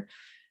manager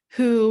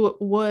who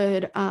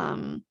would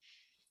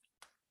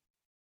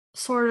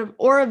sort of,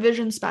 or a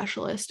vision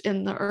specialist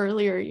in the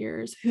earlier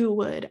years who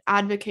would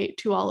advocate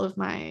to all of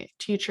my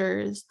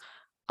teachers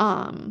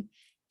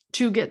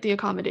to get the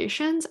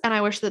accommodations. And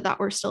I wish that that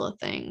were still a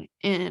thing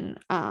in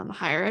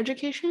higher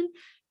education,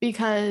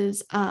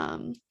 because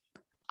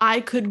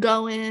I could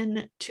go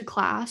in to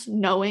class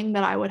knowing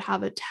that I would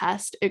have a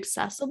test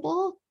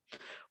accessible,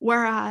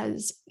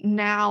 whereas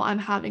now I'm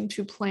having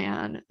to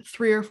plan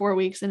 3 or 4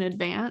 weeks in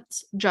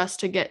advance just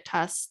to get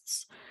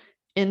tests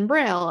in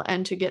Braille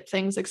and to get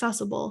things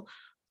accessible.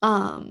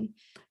 Um,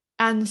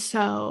 and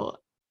so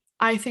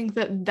I think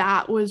that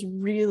that was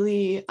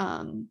really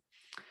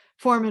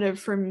formative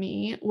for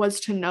me,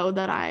 was to know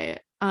that I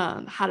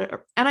had it.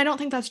 And I don't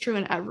think that's true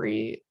in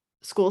every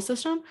school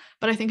system,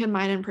 but I think in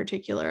mine in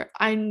particular,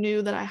 I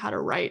knew that I had a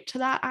right to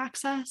that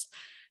access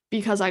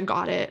because I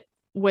got it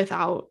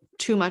without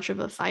too much of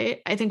a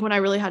fight. I think when I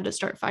really had to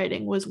start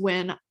fighting was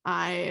when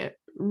I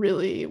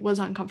really was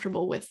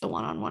uncomfortable with the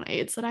one-on-one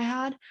aids that I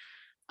had.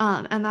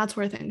 And that's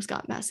where things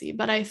got messy.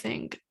 But I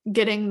think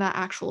getting the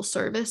actual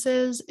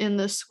services in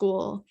the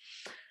school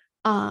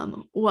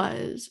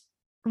was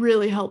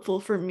really helpful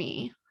for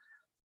me.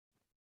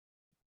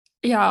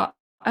 Yeah.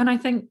 And I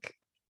think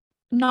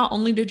not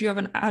only did you have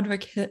an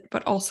advocate,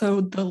 but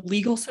also the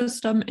legal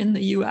system in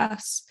the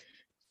US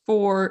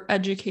for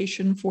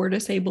education for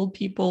disabled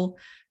people.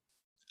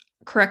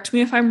 Correct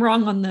me if I'm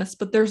wrong on this,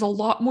 but there's a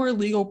lot more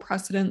legal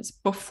precedence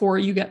before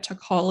you get to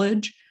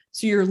college.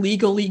 So you're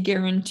legally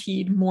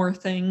guaranteed more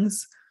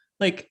things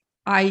like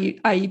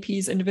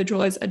IEPs,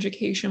 individualized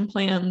education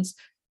plans,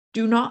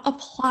 do not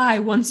apply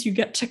once you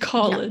get to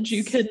college.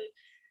 Yes.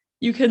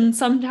 You can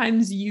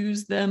sometimes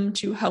use them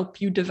to help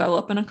you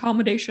develop an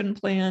accommodation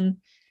plan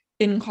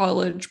in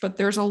college, but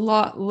there's a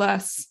lot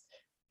less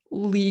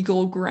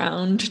legal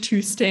ground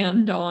to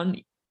stand on,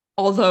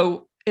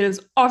 although it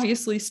is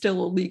obviously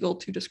still illegal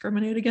to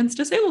discriminate against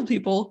disabled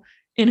people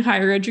in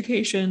higher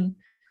education,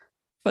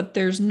 but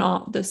there's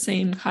not the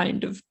same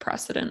kind of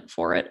precedent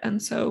for it.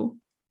 And so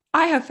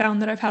I have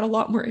found that I've had a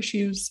lot more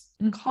issues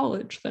in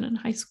college than in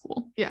high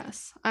school.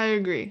 Yes, I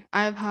agree.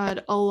 I've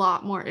had a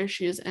lot more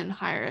issues in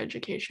higher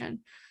education.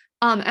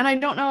 And I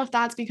don't know if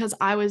that's because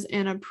I was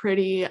in a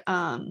pretty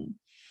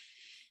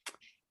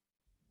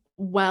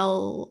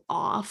well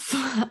off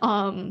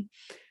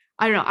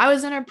I don't know, I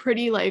was in a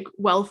pretty like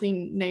wealthy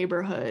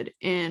neighborhood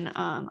in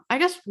I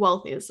guess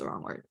wealthy is the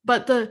wrong word,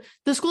 but the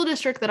school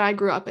district that I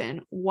grew up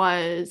in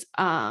was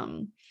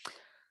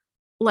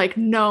like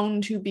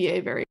known to be a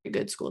very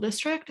good school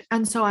district.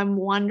 And so I'm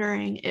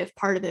wondering if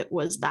part of it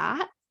was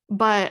that,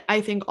 but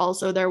I think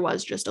also there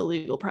was just a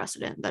legal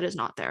precedent that is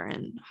not there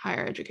in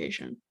higher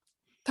education.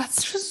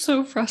 That's just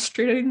so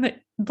frustrating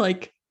that,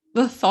 like,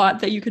 the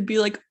thought that you could be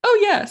like, oh,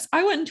 yes,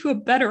 I went to a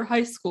better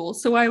high school,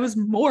 so I was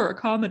more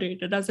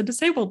accommodated as a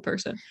disabled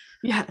person.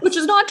 Yes. Which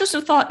is not just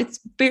a thought, it's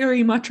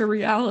very much a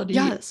reality.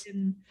 Yes.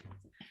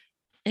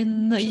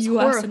 In the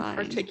US horrifying.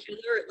 In particular,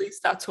 at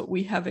least that's what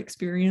we have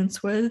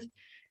experience with.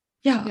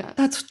 Yeah, yes.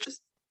 That's just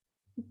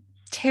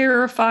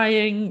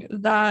terrifying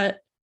that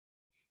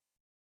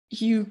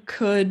you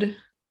could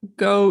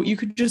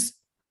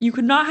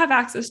not have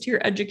access to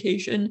your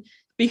education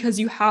because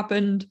you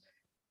happened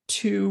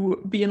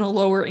to be in a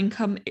lower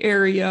income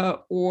area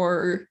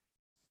or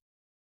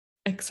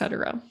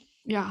etc.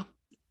 Yeah.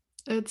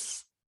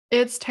 It's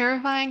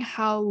terrifying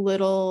how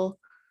little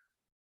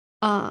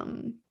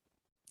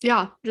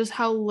just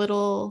how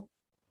little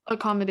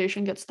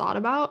accommodation gets thought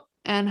about,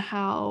 and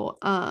how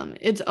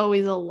it's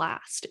always a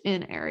last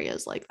in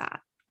areas like that.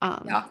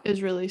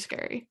 Is really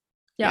scary.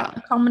 Yeah.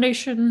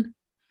 Accommodation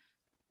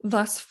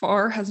thus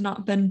far has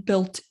not been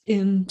built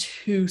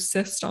into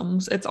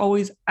systems. It's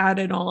always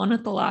added on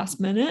at the last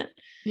minute.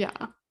 Yeah.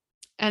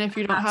 And if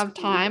you don't have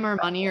time or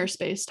money or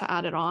space to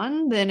add it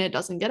on, then it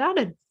doesn't get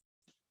added.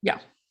 Yeah.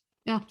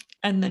 Yeah.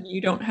 And then you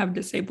don't have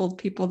disabled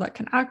people that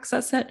can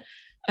access it.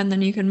 And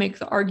then you can make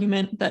the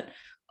argument that,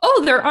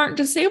 oh, there aren't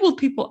disabled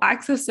people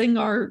accessing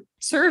our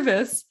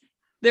service,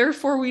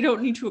 therefore we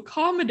don't need to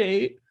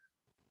accommodate.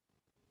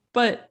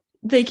 But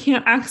they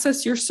can't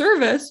access your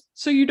service,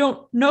 so you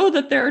don't know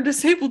that there are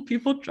disabled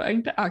people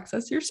trying to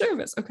access your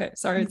service. Okay,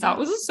 sorry, that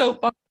was a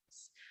soapbox.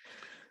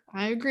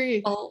 I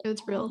agree.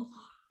 It's real.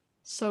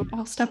 So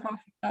I'll step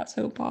off that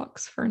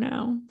soapbox for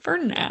now.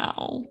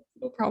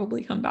 We'll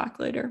probably come back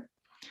later.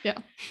 Yeah.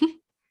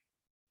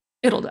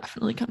 It'll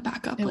definitely come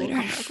back up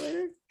later.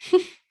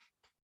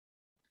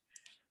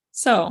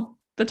 So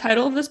the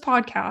title of this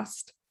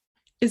podcast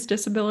is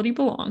Disability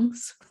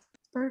Belongs.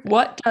 Perfect.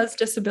 What does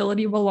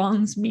disability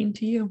belongs mean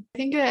to you? I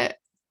think it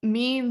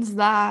means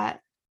that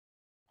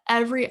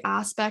every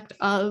aspect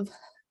of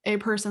a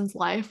person's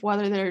life,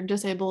 whether they're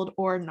disabled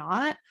or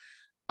not,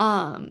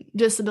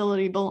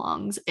 disability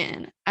belongs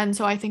in. And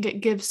so I think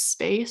it gives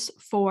space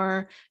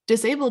for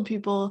disabled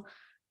people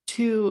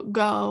to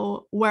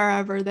go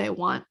wherever they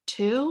want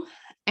to,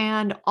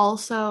 and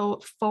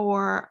also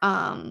for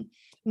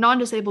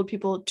non-disabled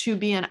people to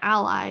be an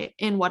ally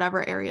in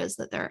whatever areas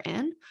that they're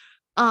in.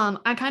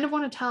 I kind of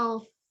want to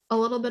tell a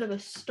little bit of a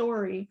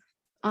story.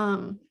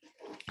 I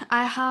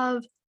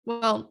have,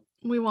 well,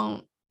 we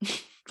won't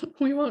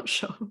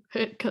show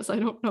it because I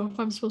don't know if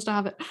I'm supposed to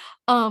have it.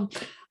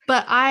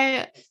 But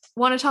I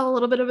want to tell a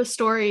little bit of a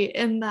story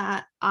in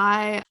that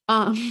I,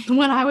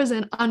 when I was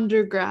in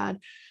undergrad,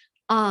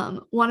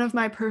 two of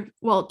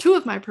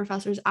my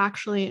professors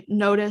actually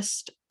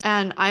noticed,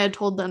 and I had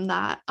told them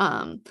that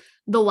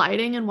the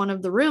lighting in one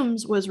of the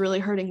rooms was really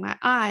hurting my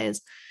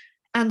eyes.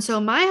 And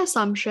so my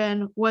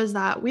assumption was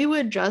that we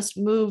would just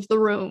move the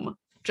room,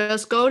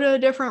 just go to a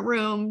different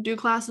room, do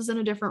classes in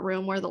a different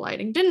room where the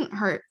lighting didn't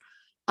hurt.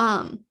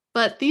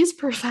 But these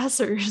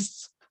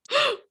professors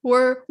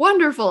were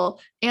wonderful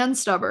and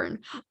stubborn.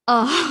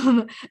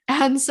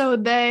 And so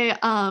they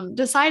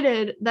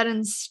decided that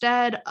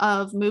instead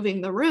of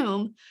moving the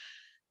room,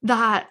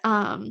 that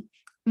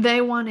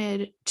they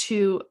wanted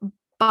to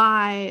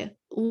buy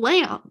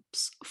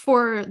lamps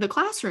for the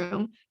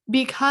classroom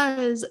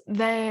because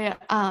they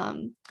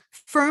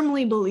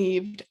firmly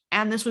believed,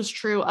 and this was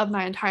true of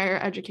my entire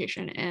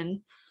education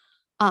in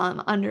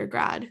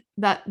undergrad,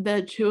 that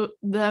the two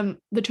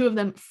of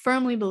them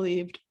firmly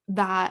believed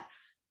that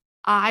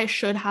I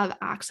should have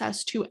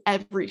access to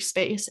every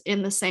space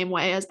in the same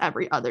way as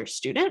every other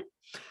student.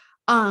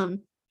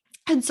 And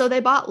so they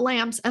bought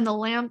lamps, and the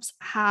lamps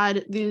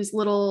had these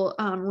little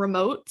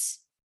remotes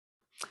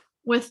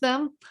with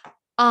them.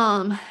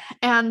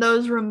 And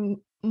those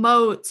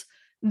remotes,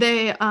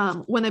 they,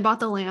 when they bought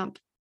the lamp,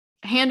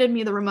 handed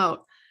me the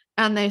remote,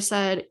 and they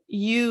said,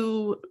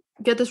 you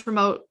get this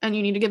remote and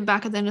you need to give it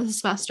back at the end of the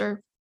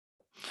semester.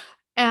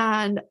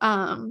 And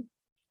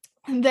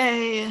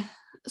they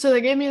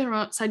gave me the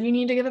remote, said, you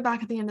need to give it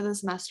back at the end of the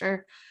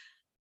semester,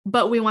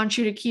 but we want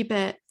you to keep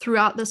it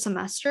throughout the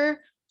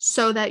semester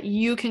so that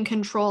you can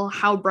control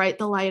how bright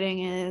the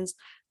lighting is,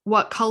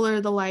 what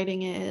color the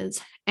lighting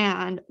is,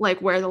 and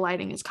like where the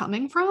lighting is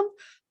coming from.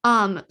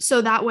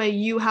 So that way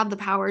you have the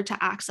power to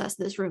access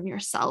this room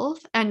yourself,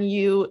 and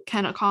you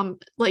can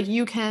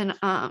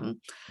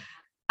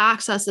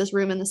access this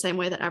room in the same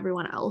way that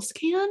everyone else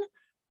can.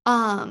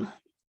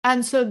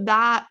 And so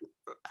that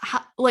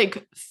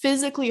like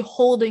physically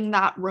holding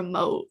that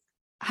remote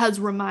has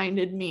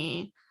reminded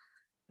me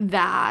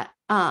that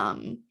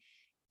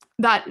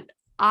that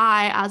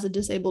I, as a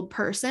disabled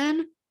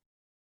person,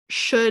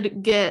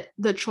 should get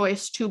the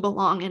choice to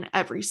belong in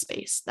every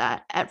space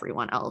that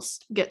everyone else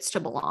gets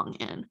to belong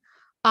in.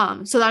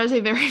 So that is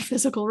a very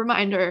physical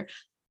reminder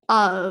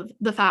of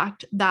the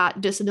fact that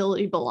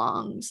disability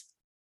belongs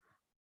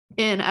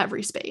in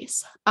every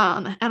space.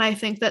 And I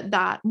think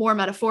that more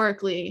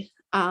metaphorically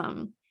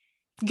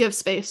gives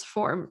space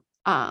for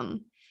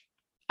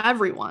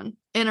everyone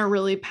in a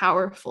really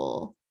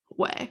powerful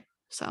way.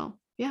 So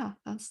yeah,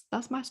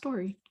 that's my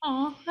story.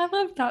 Oh, I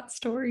love that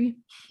story.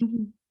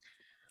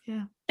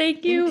 Yeah.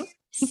 Thank you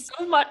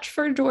so much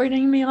for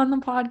joining me on the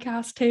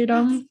podcast,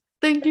 Tatum.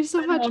 Thank you so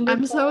much. Wonderful.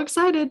 I'm so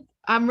excited.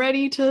 I'm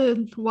ready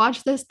to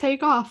watch this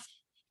take off.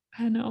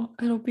 I know.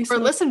 It'll be or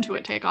listen to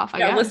it take off, I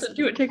guess. Listen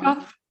to it take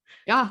off.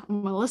 Yeah,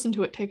 I'm gonna listen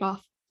to it take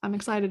off. I'm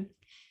excited.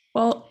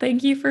 Well,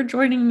 thank you for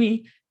joining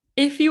me.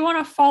 If you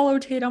want to follow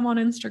Tatum on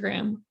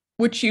Instagram,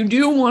 which you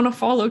do want to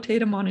follow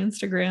Tatum on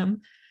Instagram.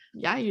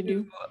 Yeah, you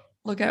do.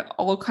 Look at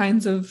all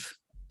kinds of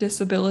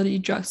disability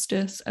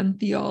justice and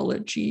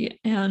theology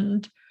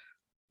and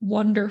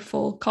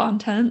wonderful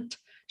content.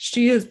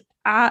 She is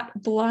at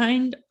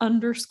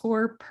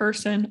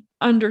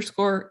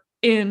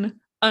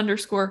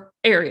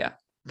blind_person_in_area.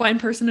 Blind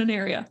person in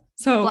area.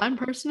 So blind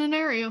person in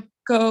area.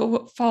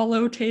 Go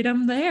follow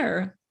Tatum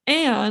there.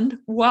 And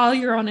while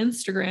you're on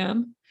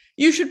Instagram,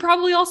 You should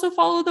probably also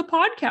follow the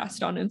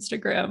podcast on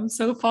Instagram.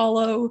 So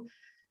follow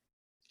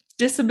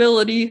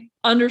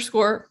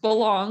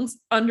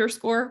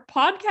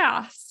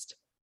disability_belongs_podcast.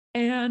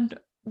 And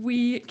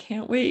we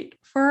can't wait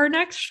for our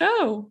next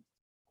show.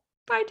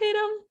 Bye,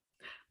 Tatum.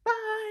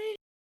 Bye.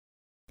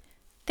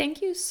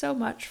 Thank you so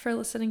much for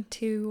listening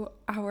to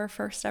our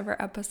first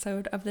ever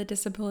episode of the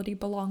Disability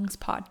Belongs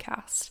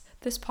podcast.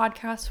 This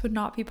podcast would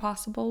not be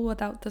possible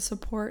without the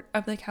support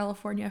of the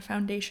California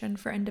Foundation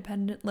for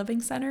Independent Living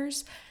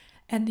Centers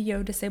and the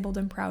Yo Disabled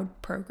and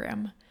Proud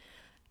program.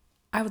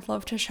 I would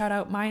love to shout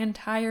out my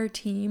entire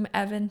team,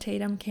 Evan,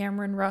 Tatum,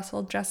 Cameron,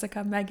 Russell,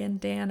 Jessica, Megan,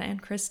 Dan,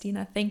 and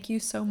Christina. Thank you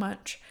so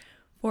much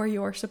for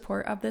your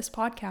support of this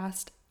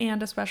podcast,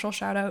 and a special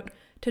shout out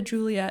to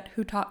Juliet,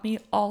 who taught me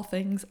all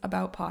things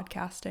about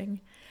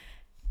podcasting.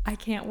 I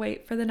can't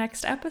wait for the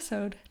next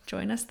episode.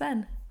 Join us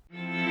then.